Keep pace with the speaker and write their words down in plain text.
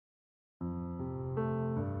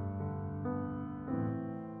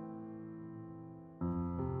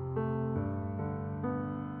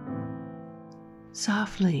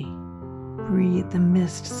Softly breathe the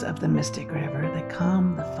mists of the mystic river that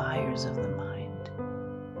calm the fires of the mind.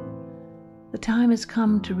 The time has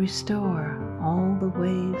come to restore all the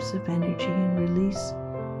waves of energy and release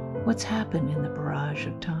what's happened in the barrage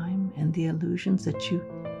of time and the illusions that you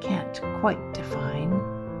can't quite define.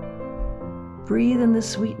 Breathe in the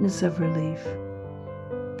sweetness of relief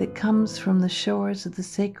that comes from the shores of the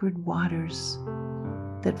sacred waters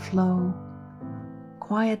that flow.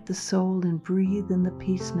 Quiet the soul and breathe in the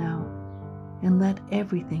peace now, and let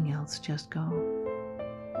everything else just go.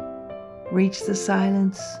 Reach the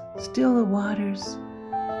silence, still the waters,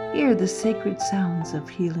 hear the sacred sounds of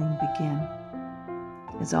healing begin,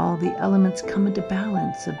 as all the elements come into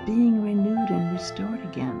balance of being renewed and restored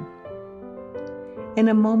again. In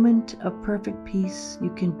a moment of perfect peace, you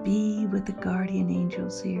can be with the guardian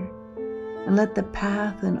angels here, and let the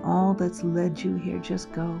path and all that's led you here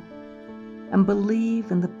just go, and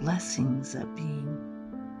believe in the blessings of being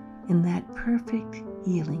in that perfect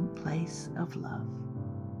healing place of love.